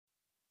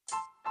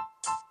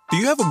Do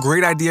you have a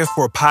great idea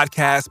for a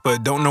podcast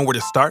but don't know where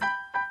to start?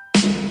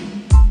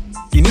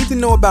 You need to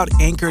know about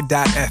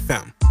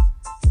Anchor.fm.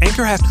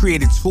 Anchor has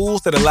created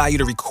tools that allow you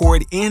to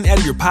record and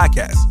edit your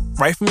podcast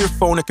right from your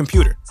phone or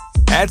computer.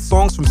 Add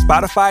songs from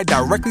Spotify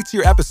directly to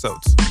your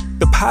episodes.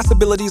 The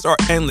possibilities are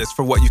endless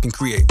for what you can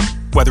create,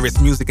 whether it's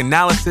music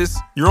analysis,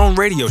 your own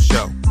radio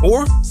show,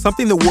 or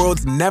something the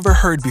world's never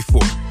heard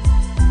before.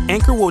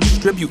 Anchor will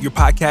distribute your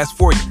podcast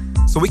for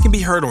you, so it can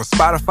be heard on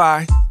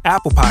Spotify,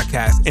 Apple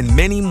Podcasts, and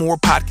many more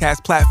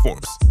podcast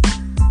platforms.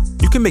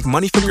 You can make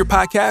money from your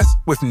podcast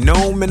with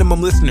no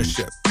minimum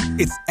listenership.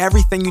 It's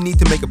everything you need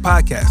to make a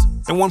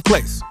podcast in one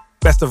place.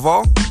 Best of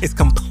all, it's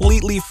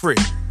completely free.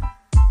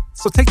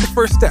 So take the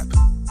first step.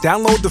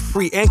 Download the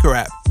free Anchor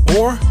app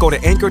or go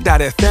to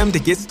anchor.fm to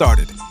get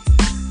started.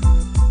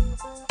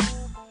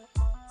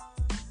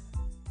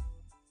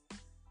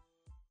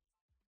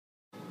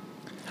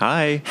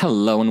 Hi.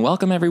 Hello and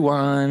welcome,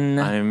 everyone.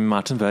 I'm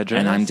Martin Vergez.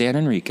 And I'm Dan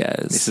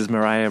Enriquez. This is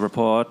Mariah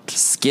Report.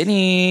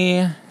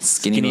 Skinny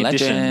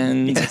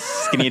legend. Yes,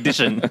 Skinny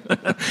edition.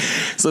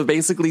 So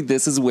basically,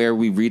 this is where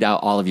we read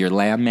out all of your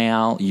land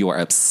mail, your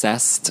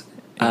obsessed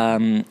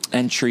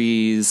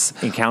entries,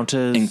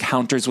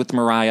 encounters with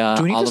Mariah.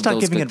 Do we need all to of start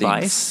those giving good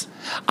advice? Things.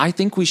 I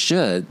think we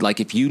should.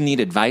 Like, if you need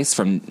advice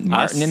from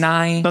Martin Us? and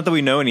I, Not that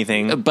we know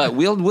anything, but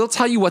we'll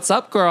tell you what's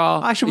up,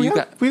 girl. Actually,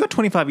 we got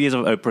 25 years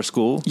of Oprah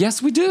school.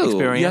 Yes, we do.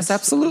 Experience. Yes,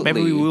 absolutely.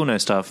 Maybe we will know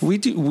stuff. We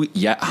do.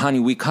 Yeah, honey,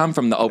 we come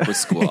from the Oprah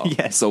school.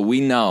 Yes. So we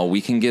know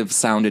we can give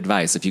sound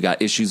advice. If you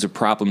got issues or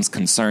problems,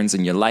 concerns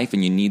in your life,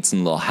 and you need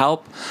some little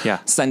help,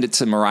 send it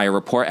to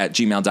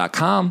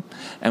mariahreport@gmail.com,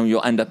 and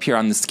you'll end up here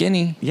on the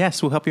Skinny.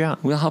 Yes, we'll help you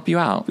out. We'll help you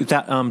out.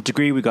 That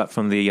degree we got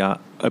from the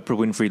Oprah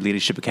Winfrey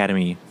Leadership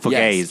Academy for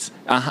gays.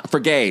 For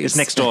gays. It's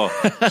next door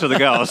to the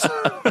girls.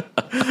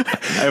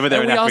 Over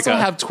there and in we Africa. also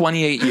have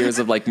 28 years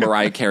of like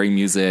Mariah Carey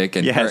music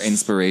and her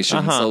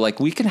inspiration. So like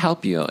we can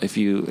help you if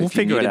you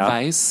need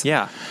advice.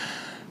 Yeah.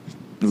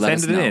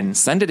 Send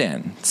it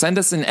in. Send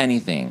us in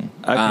anything.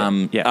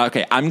 Okay.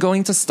 Okay, I'm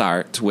going to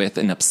start with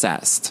an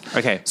obsessed.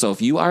 Okay. So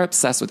if you are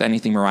obsessed with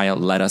anything, Mariah,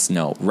 let us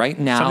know. Right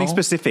now. Something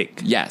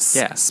specific. Yes.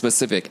 Yeah.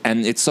 Specific.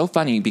 And it's so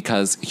funny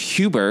because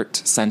Hubert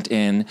sent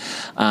in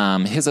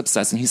his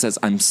obsessed, and he says,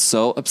 I'm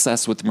so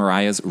obsessed with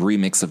Mariah's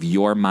remix of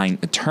Your Mine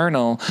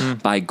Eternal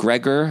by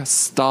Gregor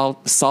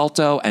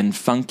Salto and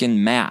Funkin'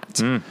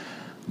 Matt.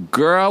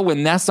 Girl,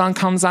 when that song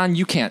comes on,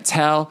 you can't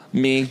tell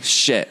me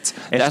shit.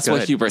 That's good.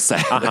 What Hubert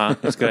said.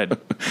 It's good.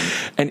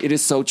 And it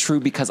is so true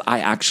because I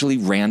actually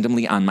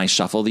randomly on my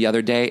shuffle the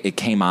other day, it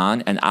came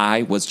on and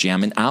I was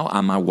jamming out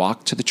on my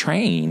walk to the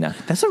train.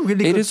 That's a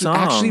really good song. It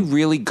is actually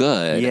really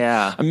good.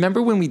 Yeah.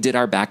 Remember when we did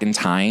our Back in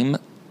Time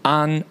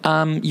on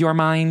Your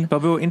Mine?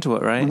 But we were into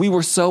it, right? We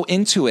were so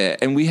into it,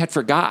 and we had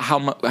forgot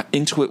how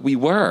into it we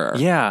were.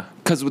 Yeah.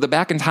 Because the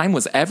Back in Time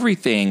was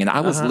everything, and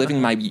I was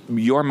living my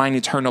Your Mine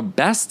Eternal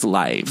best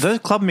life. Those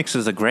club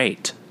mixes are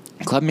great.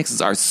 Club mixes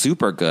are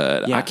super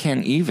good. Yeah. I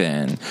can't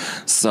even.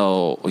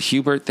 So,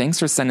 Hubert, thanks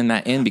for sending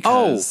that in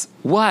because...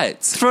 Oh! What?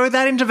 Throw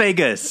that into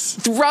Vegas.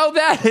 Throw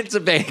that into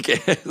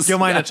Vegas. Your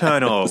Mine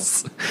Eternal.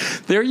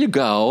 There you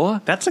go.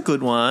 That's a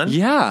good one.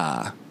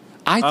 Yeah.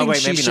 I think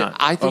she maybe should. not.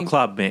 I think a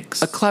club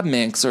mix. A club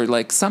mix or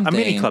like something. A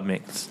mini club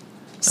mix.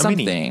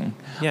 Something.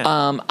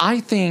 Yeah. I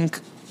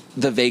think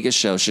the Vegas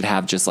show should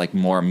have just like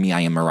more Me, I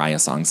Am Mariah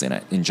songs in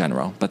it in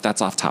general, but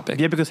that's off topic.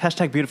 Yeah, because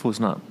 #Beautiful is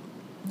not.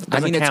 I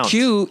mean, it's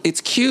cute.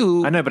 It's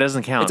cute. I know, but it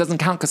doesn't count. It doesn't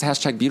count because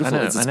 #Beautiful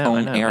is its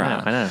own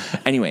era. I know.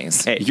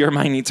 Anyways, Your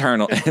Mine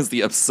Eternal is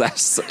the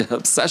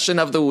obsession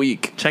of the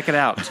week. Check it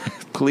out.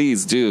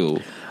 Please do.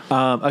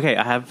 Okay,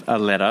 I have a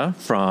letter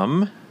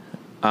from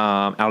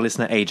our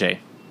listener, AJ.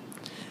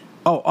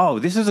 Oh,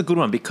 this is a good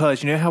one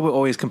because you know how we're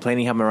always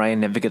complaining how Mariah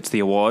never gets the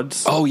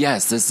awards? Oh,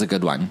 yes, this is a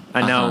good one.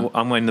 I know.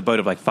 I'm in the boat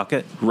of like, fuck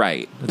it.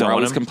 Right. We're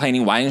always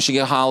complaining, why didn't she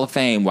get Hall of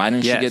Fame? Why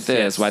didn't she get this?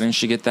 Yes. Why didn't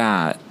she get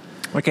that?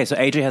 Okay, so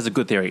AJ has a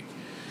good theory.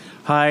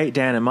 Hi,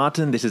 Dan and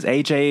Martin. This is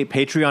AJ,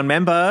 Patreon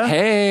member.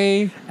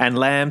 Hey. And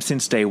Lamb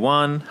since day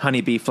one.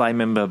 Honeybee Fly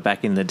member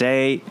back in the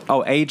day.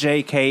 Oh,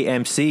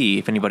 AJKMC,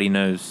 if anybody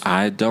knows.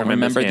 I don't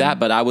remember that,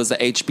 but I was a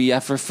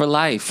HBFer for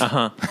life.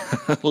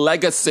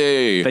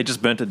 Legacy. They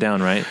just burnt it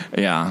down, right?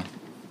 Yeah.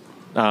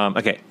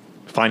 Okay,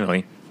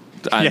 finally.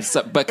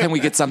 But can we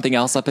get something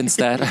else up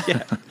instead?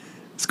 Yeah.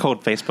 It's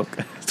called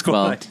Facebook. It's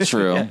called well,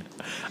 true. Yeah.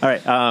 All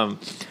right.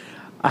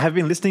 I have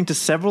been listening to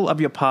several of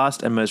your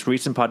past and most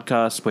recent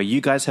podcasts where you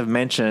guys have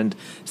mentioned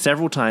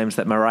several times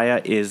that Mariah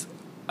is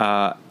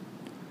not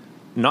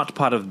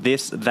part of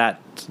that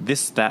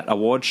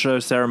award show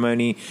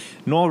ceremony,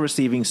 nor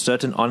receiving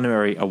certain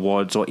honorary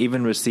awards or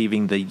even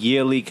receiving the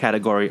yearly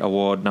category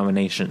award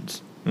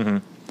nominations. Mm-hmm.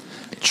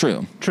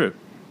 True.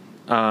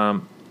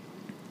 I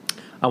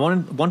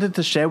wanted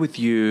to share with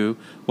you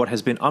what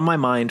has been on my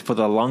mind for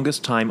the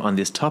longest time on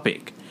this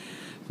topic.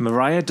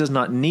 Mariah does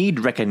not need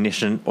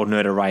recognition or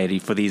notoriety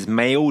for these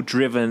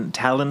male-driven,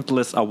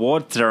 talentless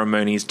award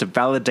ceremonies to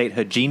validate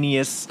her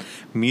genius,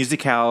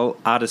 musical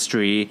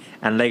artistry,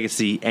 and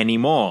legacy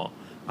anymore.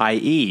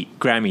 i.e.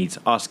 Grammys,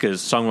 Oscars,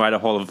 Songwriter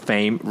Hall of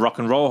Fame, Rock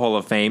and Roll Hall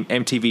of Fame,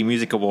 MTV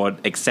Music Award,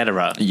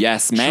 etc.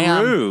 Yes,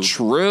 ma'am.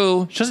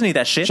 True. She doesn't need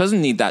that shit. She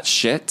doesn't need that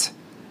shit.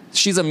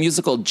 She's a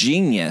musical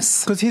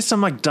genius. Because here's some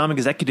like dumb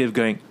executive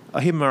going, oh,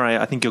 here,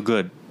 Mariah, I think you're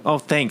good. Oh,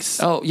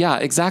 thanks. Oh, yeah,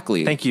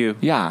 exactly. Thank you.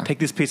 Yeah. Take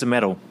this piece of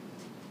metal.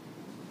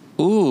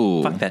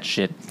 Ooh. Fuck that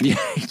shit. Yeah,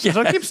 That's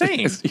what I keep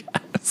saying. Yes.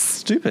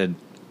 Stupid.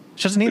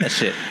 She doesn't need that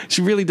shit.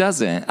 She really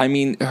doesn't. I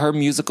mean,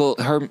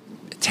 her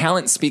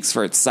talent speaks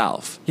for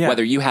itself. Yeah.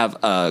 Whether you have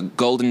a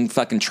golden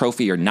fucking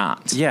trophy or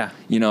not. Yeah.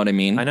 You know what I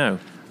mean? I know.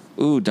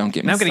 Ooh, don't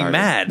get me started. Now I'm getting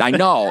mad. I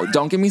know.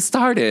 Don't get me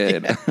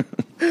started.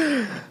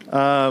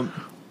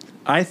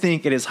 I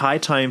think it is high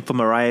time for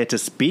Mariah to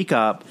speak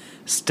up,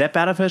 step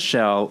out of her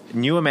shell,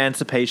 new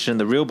emancipation,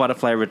 the real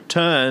butterfly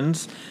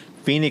returns,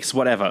 Phoenix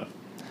whatever,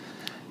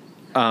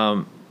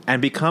 and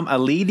become a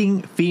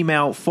leading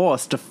female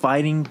force to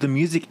fighting the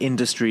music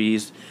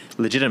industry's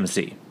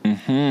legitimacy.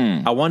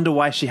 Mm-hmm. I wonder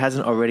why she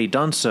hasn't already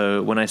done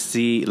so when I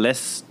see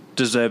less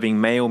deserving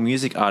male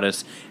music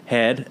artists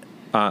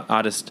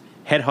headhunters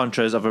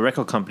of a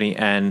record company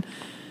and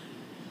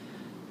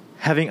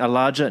having a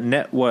larger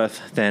net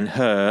worth than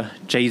her,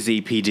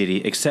 Jay-Z, P.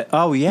 Diddy, except...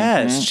 Oh,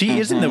 yes. She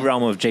is in the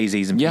realm of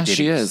Jay-Z's and P. Yeah, Diddy's.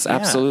 she is. Yeah.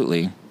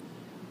 Absolutely.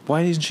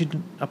 Why isn't she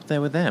up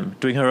there with them?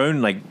 Doing her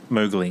own, like,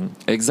 mogling.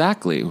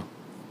 Exactly.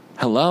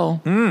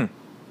 Hello?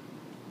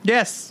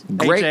 Yes.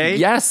 Great. AJ.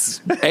 Yes.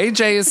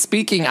 AJ is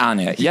speaking on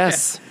it.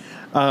 Yes.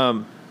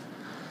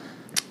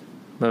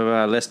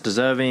 Less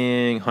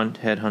deserving,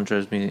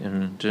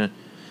 headhunters...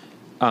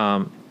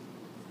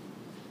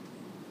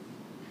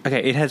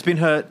 Okay, it has been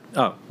her...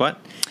 Oh, what?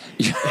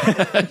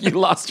 You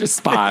lost your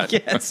spot.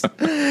 Yes.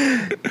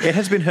 It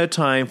has been her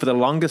time for the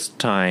longest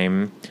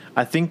time.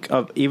 I think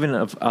of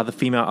other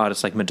female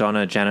artists like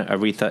Madonna, Janet,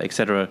 Aretha,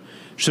 etc.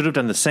 should have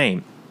done the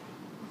same.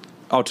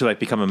 Oh, to like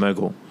become a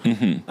mogul.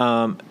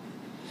 Mm-hmm.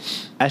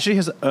 As she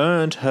has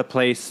earned her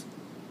place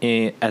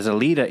as a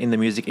leader in the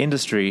music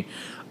industry,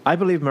 I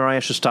believe Mariah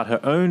should start her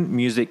own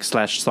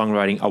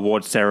music/songwriting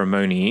award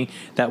ceremony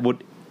that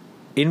would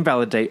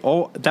invalidate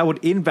all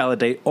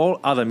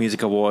other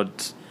music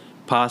awards,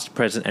 past,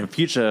 present, and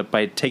future,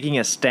 by taking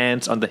a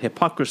stance on the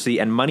hypocrisy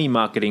and money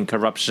marketing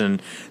corruption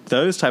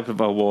those type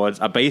of awards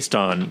are based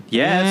on.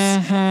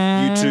 Yes,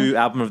 U2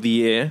 Album of the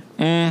Year,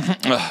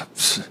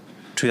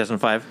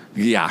 2005,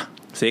 Yeah.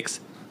 6.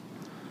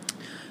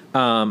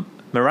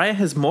 Mariah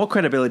has more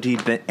credibility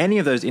than any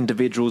of those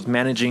individuals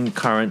managing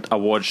current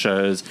award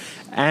shows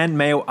and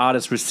male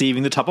artists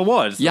receiving the top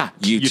awards. Yeah,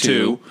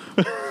 U2.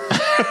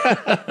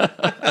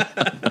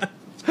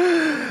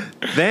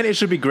 Then it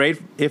should be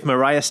great if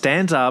Mariah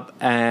stands up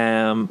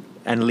and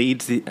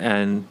leads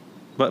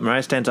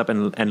Mariah stands up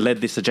and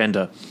led this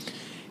agenda.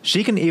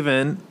 She can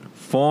even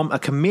form a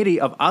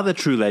committee of other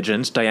true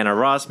legends, Diana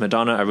Ross,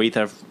 Madonna,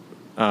 Aretha,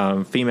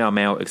 female,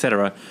 male,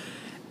 etc.,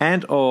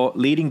 and or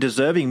leading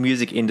deserving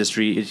music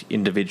industry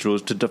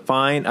individuals to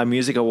define a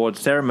music award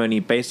ceremony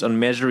based on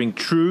measuring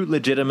true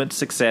legitimate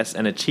success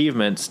and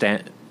achievement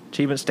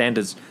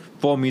standards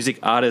for music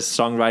artists,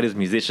 songwriters,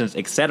 musicians,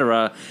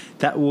 etc.,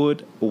 that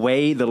would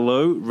weigh the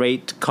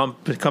low-rate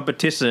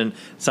competition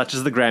such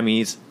as the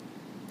Grammys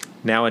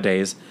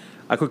nowadays.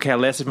 I could care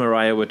less if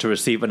Mariah were to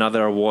receive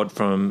another award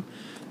from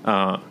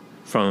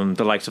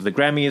the likes of the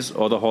Grammys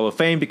or the Hall of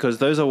Fame, because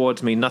those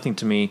awards mean nothing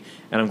to me,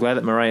 and I'm glad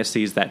that Mariah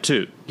sees that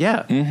too.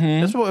 Yeah,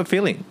 that's what we're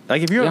feeling.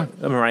 Like, if you're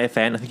a Mariah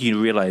fan, I think you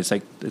realize,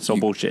 like, it's all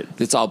bullshit.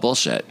 It's all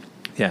bullshit.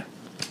 Yeah,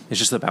 it's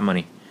just about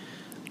money.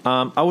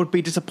 I would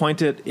be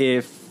disappointed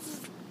if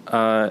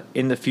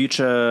in the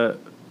future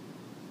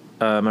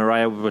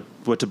Mariah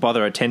were to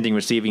bother attending,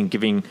 receiving,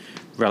 giving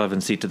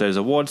relevancy to those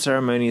award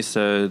ceremonies,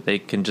 so they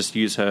can just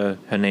use her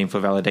name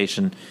for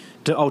validation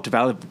to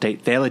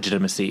validate their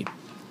legitimacy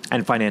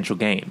and financial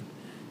gain,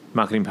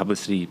 marketing,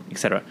 publicity,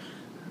 etc.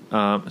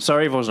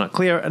 Sorry if I was not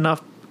clear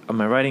enough on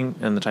my writing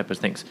and the type of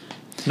things.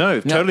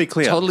 No, totally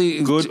clear.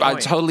 Totally good. I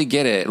totally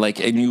get it. Like,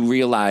 and you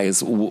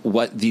realize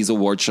what these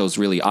award shows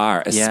really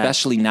are,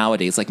 especially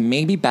nowadays. Like,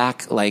 maybe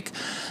back, like,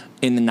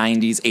 in the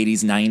 90s,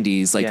 80s,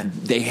 90s, like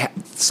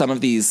some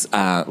of these,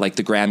 like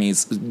the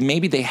Grammys,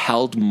 maybe they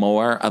held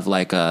more of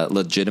like a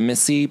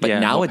legitimacy, but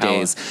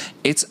nowadays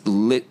it's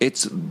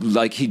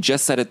like he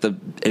just said at the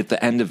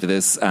end of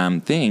this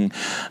thing,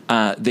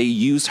 they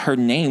use her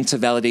name to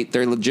validate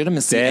their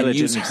legitimacy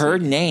use her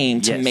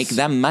name to make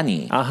them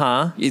money.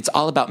 It's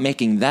all about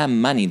making them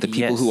money. The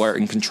people who are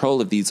in control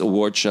of these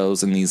award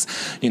shows and these,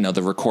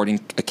 the Recording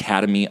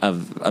Academy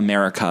of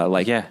America,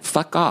 like,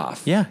 fuck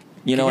off. Yeah.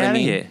 You know what I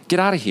mean? Get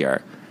out of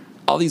here.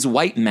 All these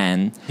white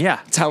men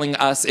telling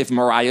us if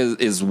Mariah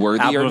is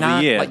worthy Album or of not.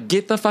 the year. Like,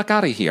 get the fuck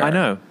out of here. I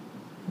know.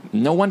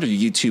 No wonder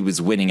YouTube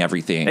is winning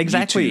everything.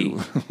 Exactly.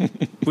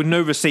 With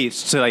no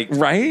receipts to, like,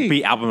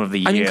 be album of the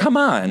year. I mean, come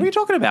on. What are you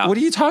talking about? What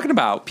are you talking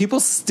about? People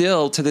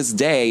still, to this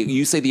day,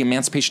 you say the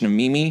Emancipation of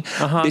Mimi,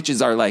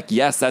 bitches are like,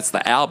 yes, that's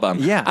the album.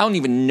 Yeah. I don't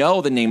even know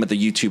the name of the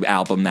YouTube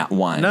album that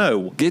won.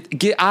 No.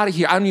 Get out of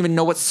here. I don't even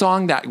know what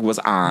song that was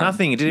on.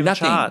 Nothing. It didn't even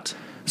chart.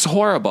 It's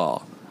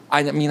horrible.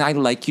 I mean, I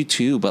like you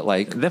too, but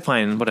like, they're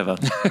fine, whatever.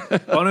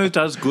 Bono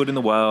does good in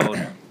the world.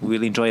 We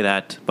really enjoy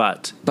that,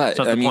 but it's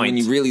not I the mean, point. when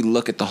you really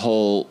look at the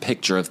whole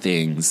picture of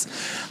things,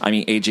 I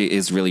mean, AJ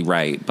is really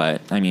right,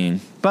 but I mean,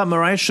 but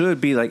Mariah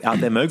should be like out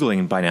there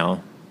mogling by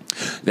now.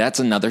 that's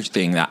another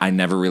thing that I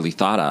never really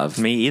thought of.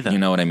 Me either. You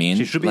know what I mean?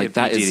 She should be like a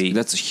PTD.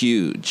 that's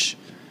huge.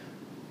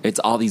 It's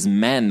all these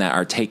men that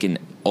are taking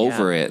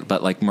over it,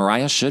 but like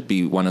Mariah should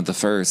be one of the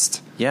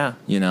first. Yeah,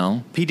 You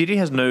know? P Diddy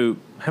has no.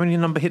 How many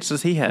number hits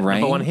does he have? Right.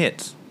 Number one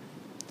hits,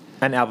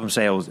 and album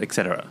sales,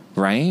 etc.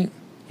 Right?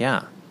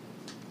 Yeah.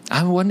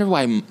 I wonder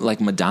why, like,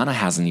 Madonna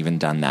hasn't even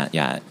done that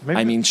yet. Maybe.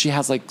 I mean, she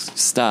has, like,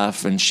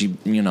 stuff, and she,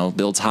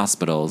 builds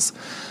hospitals.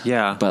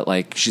 Yeah. But,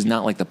 like, she's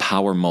not, like, the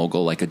power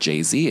mogul like a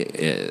Jay-Z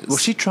is. Well,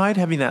 she tried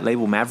having that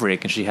label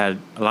Maverick, and she had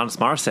Alanis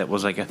Morissette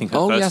was, like, I think her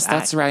first yes, act.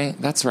 that's right.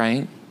 That's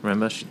right.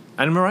 Remember?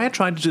 And Mariah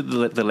tried to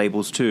do the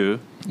labels, too.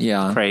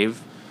 Yeah.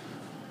 Crave.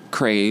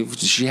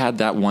 She had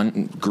that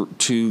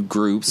two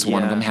groups.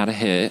 One of Yeah. them had a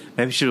hit.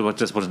 Maybe she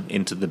just wasn't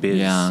into the biz.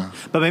 Yeah.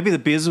 But maybe the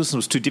biz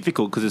was too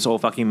difficult because it's all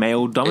fucking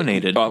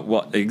male-dominated.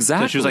 Well,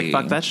 exactly. So she was like,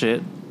 fuck that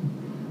shit.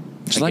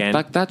 She's like,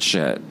 fuck that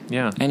shit.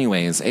 Yeah.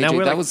 Anyways,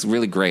 AJ, that was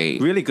really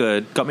great. Really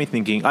good. Got me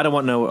thinking, I don't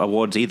want no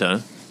awards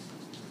either.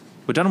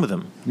 We're done with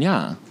them.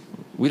 Yeah.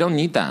 We don't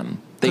need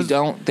them.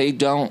 They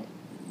don't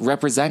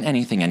represent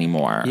anything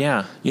anymore.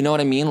 Yeah. You know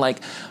what I mean? Like,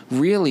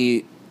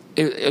 really,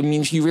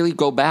 if you really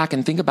go back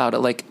and think about it,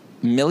 like,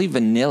 Milli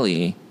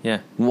Vanilli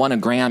won a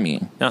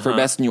Grammy for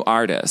Best New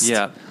Artist.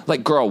 Yeah.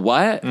 Like, girl,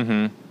 what?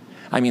 Mm-hmm.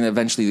 I mean,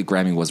 eventually the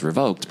Grammy was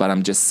revoked, but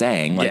I'm just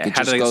saying, like, it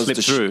how just do they goes slip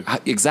to through?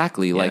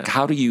 Exactly. Yeah. Like,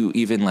 how do you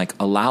even, like,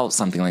 allow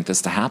something like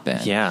this to happen?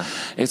 Yeah.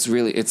 It's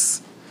really,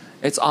 it's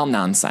all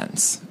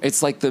nonsense.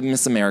 It's like the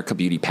Miss America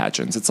beauty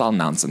pageants. It's all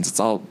nonsense.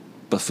 It's all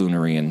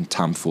buffoonery and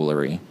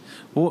tomfoolery.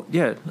 Well,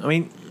 yeah. I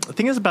mean, the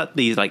thing is about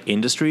these, like,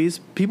 industries,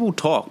 people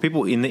talk.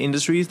 People in the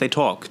industries, they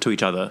talk to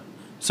each other.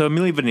 So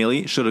Milli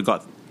Vanilli shouldn't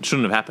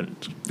have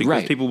happened. Because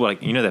Right. people were like,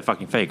 they're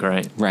fucking fake,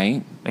 right?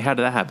 Right? Like, how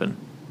did that happen?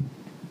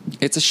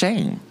 It's a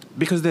shame.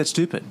 Because they're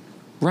stupid.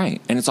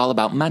 Right. And it's all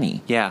about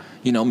money. Yeah.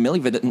 Milli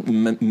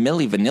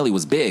Vanilli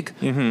was big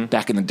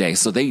back in the day,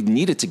 so they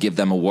needed to give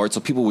them awards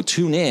so people would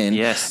tune in.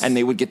 Yes. And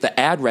they would get the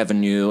ad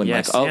revenue and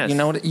Yes, like, oh, yes. you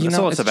know what? That's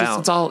all it's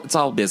about. It's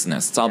all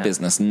business. It's all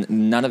business.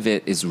 None of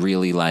it is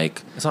really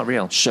like It's not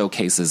real.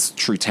 showcases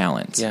true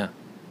talent. Yeah.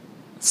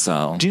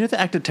 So Do you know the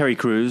actor Terry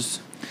Crews?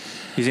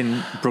 He's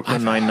in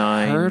Brooklyn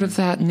Nine-Nine. heard of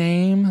that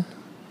name?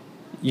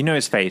 You know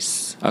his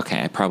face.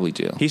 Okay, I probably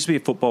do. He used to be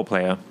a football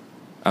player.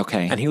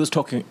 Okay. And he was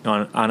talking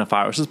on Anna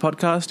Faris's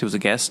podcast. He was a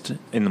guest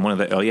in one of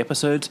the early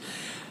episodes.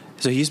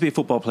 So he used to be a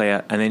football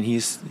player, and then he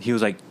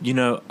was like,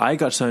 I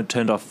got so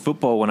turned off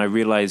football when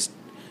I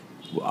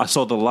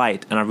saw the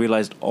light, and I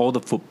realized all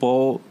the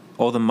football,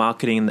 all the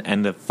marketing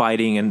and the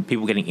fighting and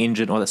people getting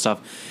injured, all that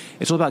stuff.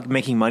 It's all about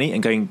making money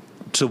and going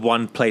to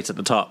one place at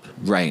the top.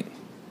 Right.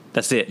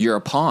 That's it. You're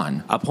a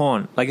pawn. A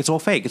pawn. Like, it's all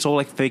fake. It's all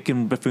like fake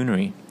and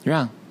buffoonery.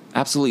 Yeah.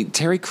 Absolutely.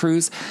 Terry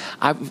Crews,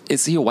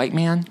 is he a white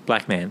man?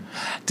 Black man.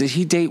 Did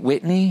he date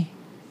Whitney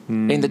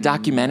in the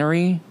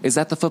documentary? Is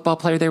that the football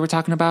player they were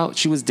talking about?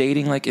 She was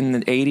dating like in the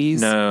 80s?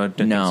 No,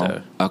 don't think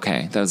so.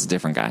 Okay, that was a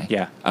different guy.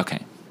 Yeah. Okay.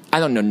 I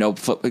don't know no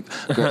foot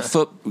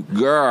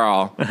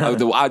girl.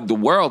 The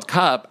World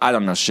Cup, I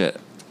don't know shit.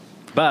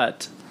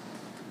 But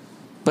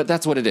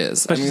that's what it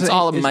is. But I mean, it's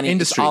all a it's money.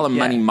 industry, It's all a yeah.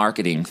 money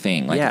marketing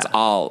thing. Like it's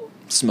all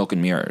smoke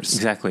and mirrors.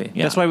 Exactly.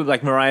 Yeah. That's why,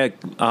 like, Mariah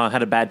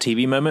had a bad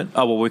TV moment.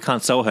 Oh, well, we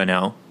can't sell her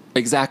now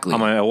Exactly.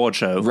 on my award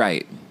show.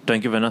 Right. Don't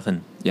give her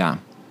nothing. Yeah.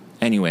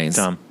 Anyways.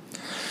 Dumb.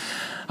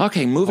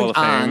 Okay, moving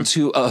on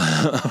to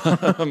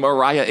a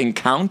Mariah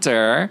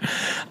encounter.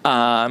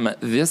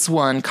 This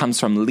one comes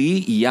from Lee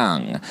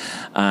Young,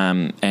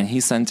 and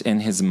he sent in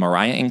his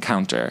Mariah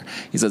encounter.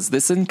 He says,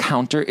 "This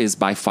encounter is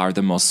by far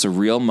the most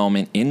surreal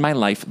moment in my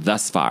life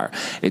thus far.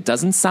 It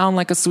doesn't sound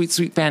like a sweet,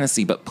 sweet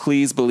fantasy, but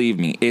please believe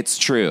me, it's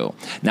true."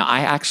 Now, I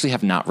actually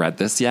have not read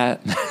this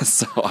yet,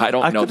 so I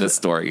don't know this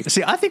story.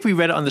 See, I think we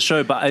read it on the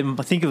show, but I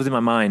think it was in my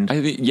mind.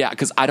 Yeah,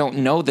 because I don't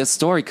know this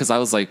story because I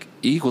was like,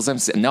 E equals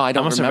MC. No, I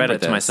don't must have remember read it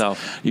to this.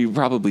 myself. You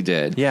probably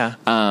did. Yeah.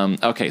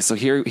 Okay, so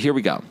here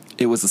we go.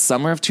 It was the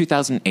summer of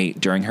 2008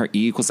 during her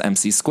E equals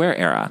MC Square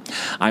era.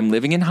 I'm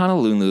living in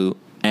Honolulu,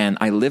 and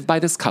I live by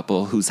this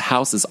couple whose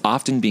house is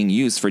often being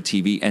used for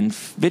TV and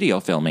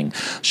video filming,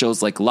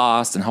 shows like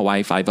Lost and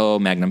Hawaii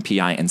Five-0, Magnum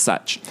P.I., and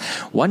such.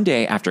 One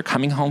day, after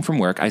coming home from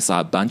work, I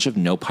saw a bunch of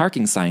no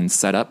parking signs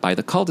set up by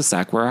the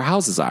cul-de-sac where our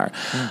houses are.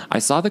 I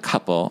saw the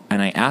couple,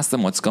 and I asked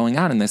them what's going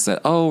on, and they said,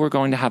 "Oh, we're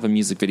going to have a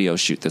music video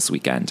shoot this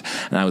weekend."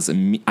 And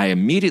I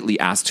immediately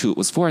asked who it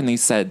was for, and they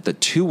said the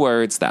two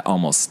words that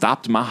almost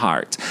stopped my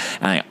heart.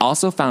 And I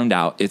also found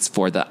out it's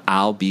for the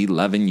 "I'll Be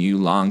Loving You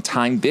Long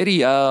Time"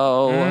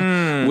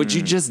 video. Would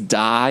you just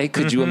die?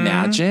 Could you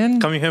imagine?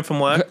 Coming home from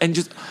work. And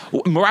just,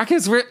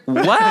 Mariah's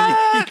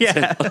what?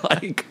 Yeah.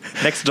 Like,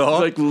 Next door.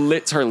 like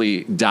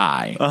literally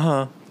die.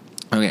 Uh-huh.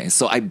 Okay,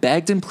 so I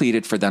begged and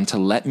pleaded for them to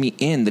let me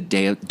in the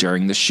day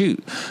during the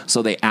shoot.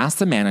 So they asked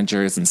the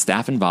managers and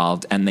staff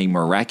involved, and they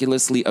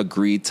miraculously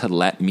agreed to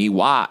let me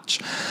watch.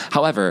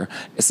 However,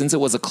 since it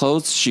was a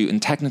closed shoot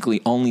and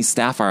technically only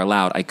staff are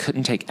allowed, I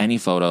couldn't take any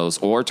photos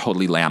or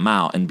totally lamb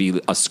out and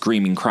be a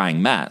screaming,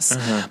 crying mess.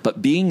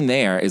 But being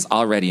there is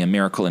already a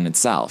miracle in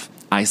itself.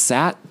 I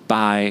sat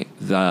by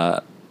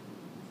the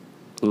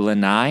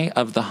lanai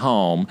of the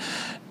home,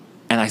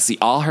 and I see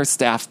all her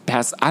staff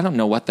pass. I don't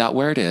know what that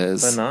word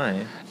is.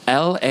 Lanai.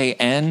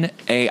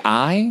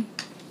 Lanai?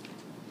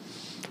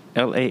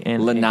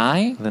 L-A-N.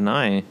 Lanai?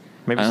 Lanai.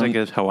 Maybe it's like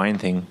a Hawaiian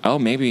thing. Oh,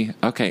 maybe.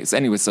 Okay. So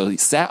anyway, so he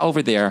sat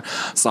over there,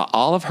 saw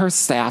all of her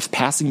staff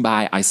passing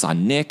by. I saw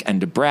Nick and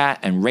Debrat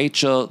and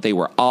Rachel. They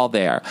were all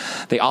there.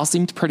 They all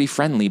seemed pretty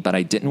friendly, but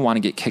I didn't want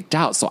to get kicked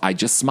out, so I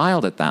just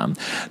smiled at them.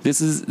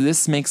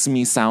 This makes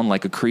me sound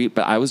like a creep,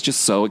 but I was just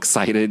so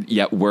excited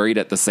yet worried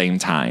at the same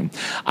time.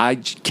 I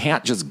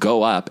can't just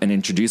go up and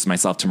introduce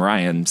myself to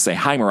Mariah and say,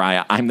 "Hi,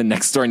 Mariah. I'm the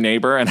next door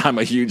neighbor, and I'm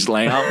a huge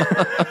lamb."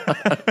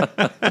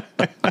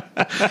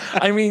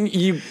 I mean,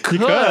 you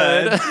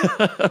could.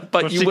 But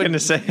What's you wouldn't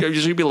say?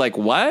 You'd be like,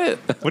 "What?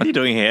 What are you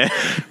doing here?"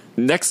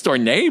 Next door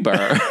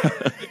neighbor.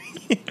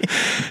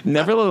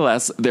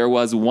 Nevertheless, there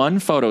was one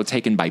photo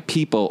taken by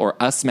People or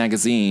Us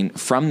magazine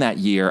from that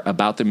year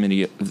about the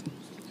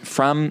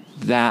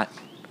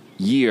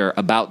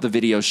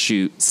video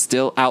shoot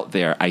still out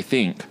there, I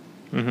think.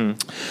 Then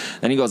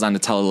he goes on to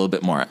tell a little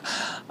bit more.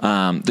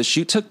 The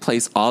shoot took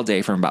place all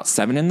day from about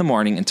 7 in the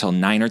morning until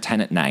 9 or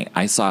 10 at night.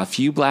 I saw a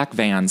few black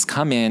vans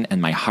come in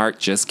and my heart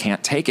just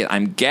can't take it.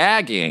 I'm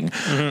gagging.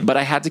 But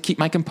I had to keep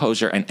my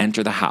composure and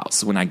enter the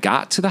house. When I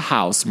got to the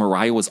house,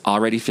 Mariah was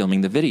already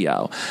filming the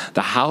video.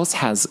 The house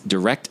has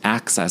direct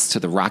access to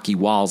the rocky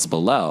walls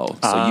below.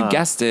 So you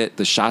guessed it,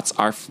 the shots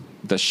are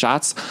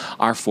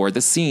for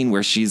the scene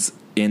where she's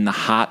in the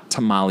hot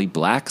tamale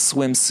black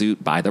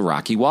swimsuit by the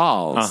rocky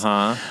walls.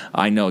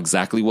 I know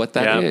exactly what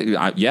that is.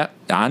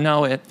 I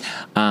know it.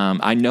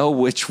 I know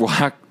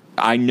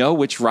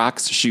which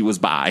rocks she was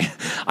by.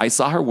 I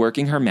saw her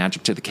working her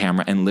magic to the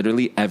camera, and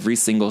literally every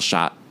single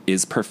shot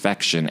is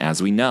perfection,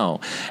 as we know.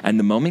 And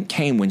the moment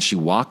came when she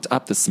walked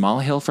up the small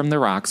hill from the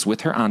rocks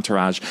with her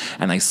entourage,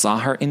 and I saw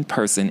her in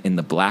person in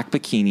the black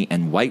bikini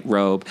and white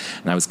robe,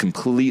 and I was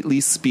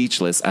completely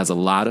speechless, as a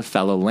lot of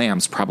fellow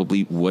lambs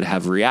probably would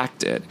have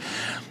reacted.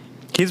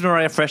 Here's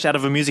Mariah fresh out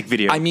of a music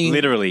video. I mean,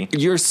 literally.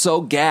 You're so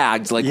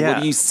gagged. Like,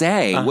 what do you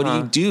say?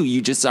 What do?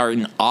 You just are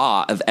in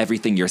awe of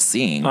everything you're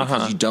seeing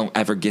because you don't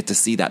ever get to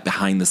see that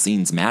behind the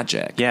scenes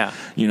magic. Yeah.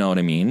 You know what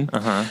I mean?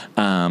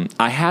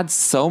 I had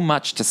so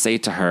much to say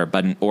to her,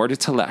 but in order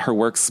to let her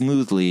work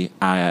smoothly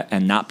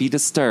and not be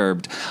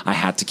disturbed, I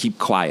had to keep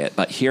quiet.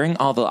 But hearing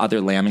all the other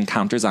lamb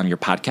encounters on your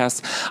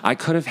podcast, I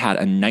could have had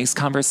a nice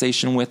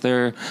conversation with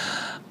her.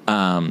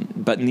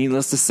 But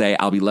needless to say,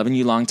 I'll Be Loving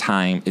You Long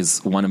Time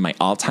is one of my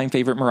all-time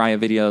favorite Mariah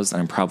videos,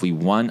 and I'm probably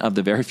one of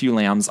the very few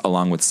lambs,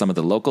 along with some of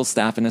the local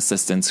staff and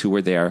assistants who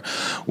were there,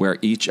 where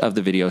each of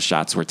the video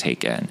shots were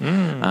taken.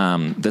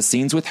 The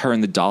scenes with her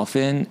and the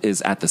dolphin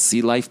is at the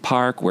Sea Life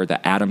Park, where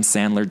the Adam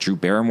Sandler Drew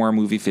Barrymore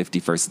movie 50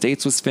 First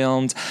Dates was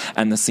filmed,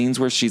 and the scenes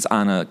where she's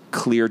on a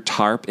clear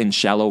tarp in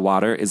shallow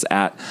water is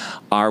at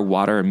our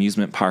water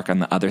amusement park on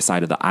the other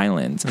side of the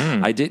island.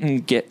 I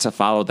didn't get to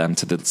follow them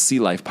to the Sea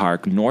Life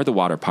Park nor the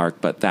water park,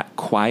 but that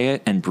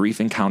quiet and brief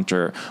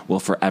encounter will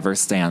forever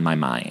stay on my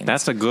mind.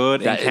 That's a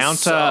good encounter. Is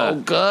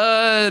so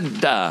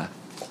good. Wow.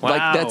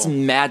 Like, that's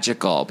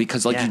magical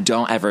because you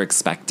don't ever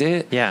expect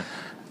it. Yeah.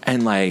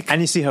 And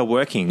you see her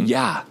working.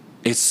 Yeah.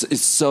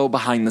 It's so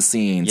behind the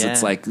scenes. Yeah.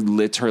 It's like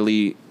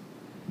literally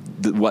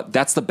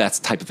that's the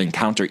best type of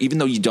encounter. Even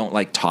though you don't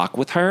talk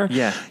with her,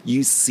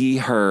 you see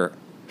her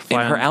in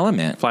her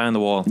element. Fly on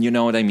the wall. You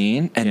know what I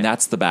mean? And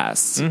that's the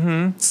best.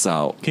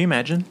 So can you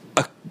imagine?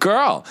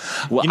 Girl.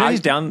 Well, he's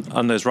down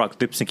on those rocks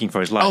lip syncing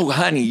for his life. Oh,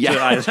 honey,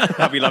 yeah.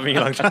 I'll be loving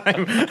you a long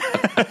time.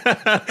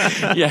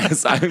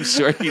 Yes, I'm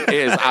sure he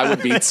is. I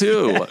would be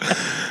too.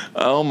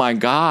 Oh my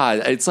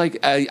God. It's like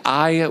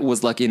I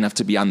was lucky enough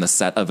to be on the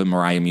set of a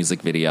Mariah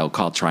music video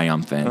called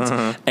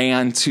Triumphant.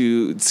 And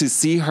to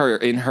see her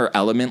in her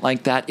element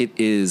like that, it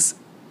is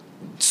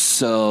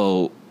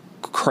so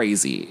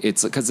crazy.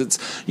 It's because it's,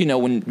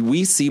 when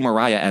we see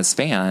Mariah as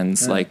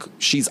fans,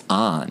 she's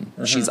on.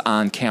 She's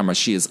on camera.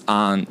 She is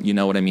on, you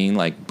know what I mean?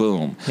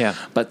 Boom. Yeah.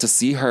 But to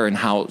see her and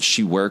how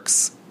she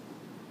works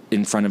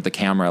in front of the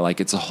camera,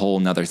 it's a whole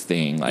nother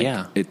thing.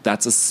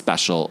 That's a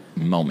special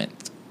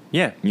moment.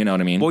 Yeah. You know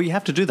what I mean? Well, you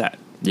have to do that.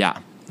 Yeah.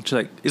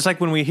 It's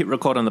like when we hit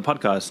record on the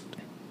podcast,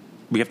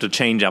 we have to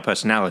change our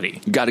personality.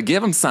 You got to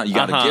give them something. You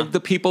got to give the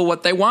people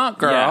what they want,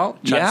 girl.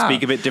 Try to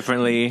speak a bit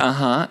differently.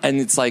 And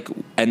it's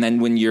and then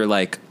when you're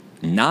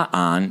not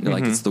on,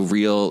 it's the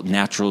real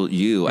natural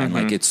you.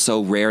 And it's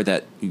so rare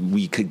that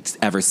we could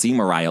ever see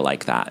Mariah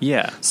like that.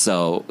 Yeah.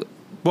 So.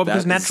 Well,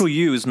 because natural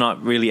you is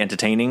not really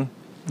entertaining.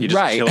 You're just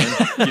Right. chilling.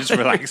 You're just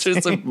relaxing.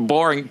 Just a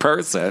boring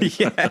person.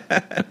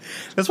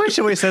 That's why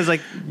she always says,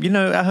 like,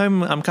 at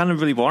home, I'm kind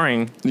of really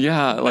boring.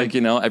 Yeah, like,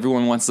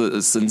 everyone wants to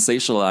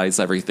sensationalize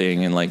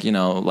everything and, like,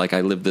 like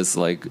I live this,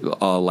 like,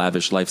 all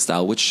lavish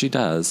lifestyle, which she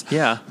does.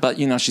 Yeah. But,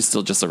 she's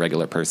still just a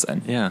regular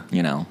person. Yeah.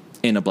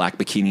 In a black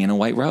bikini and a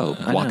white robe,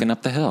 walking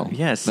up the hill.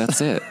 Yes.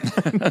 That's it.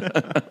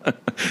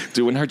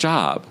 Doing her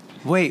job.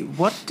 Wait,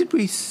 what did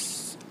we...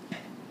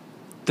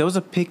 There was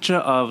a picture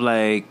of,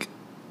 like,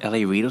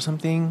 L.A. Reid or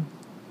something?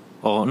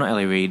 Or not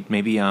L.A. Reid,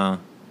 maybe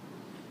Andre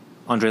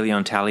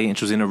Leon Talley, and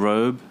she was in a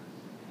robe.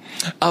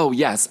 Oh,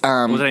 yes.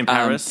 Was that in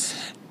Paris?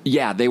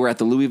 Yeah, they were at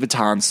the Louis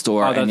Vuitton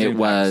store, and it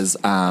was...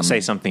 Say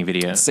Something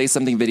video. Say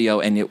Something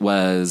video, and it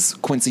was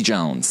Quincy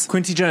Jones.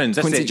 Quincy Jones,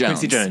 that's Quincy it. Jones.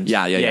 Quincy Jones.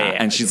 Yeah.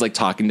 And she's, like,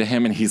 talking to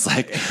him, and he's,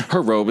 like...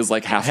 Her robe is,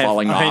 like, half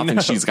falling off,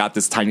 and she's got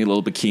this tiny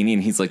little bikini,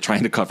 and he's, like,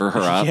 trying to cover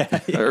her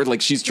up. Or,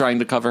 like, she's trying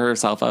to cover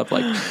herself up,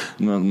 like,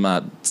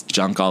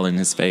 junk all in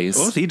his face.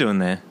 What was he doing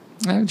there?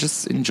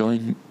 Just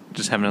enjoying...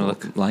 Just having a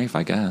look. Life,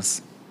 I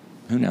guess.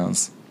 Who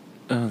knows?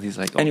 Oh, these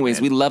like. Anyways,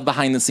 we love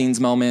behind the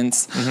scenes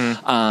moments.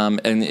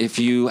 And if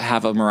you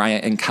have a Mariah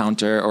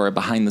encounter or a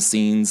behind the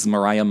scenes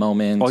Mariah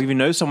moment, or if you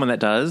know someone that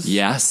does,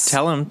 yes,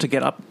 tell them to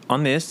get up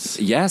on this.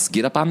 Yes,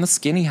 get up on the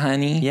skinny,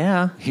 honey.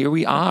 Yeah, here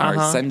we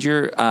are. Send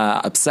your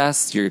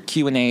obsessed, your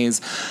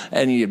Q&As,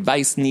 any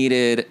advice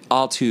needed,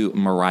 all to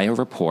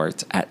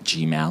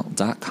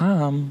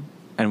mariahreport@gmail.com.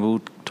 And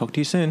we'll talk to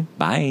you soon.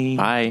 Bye.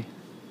 Bye.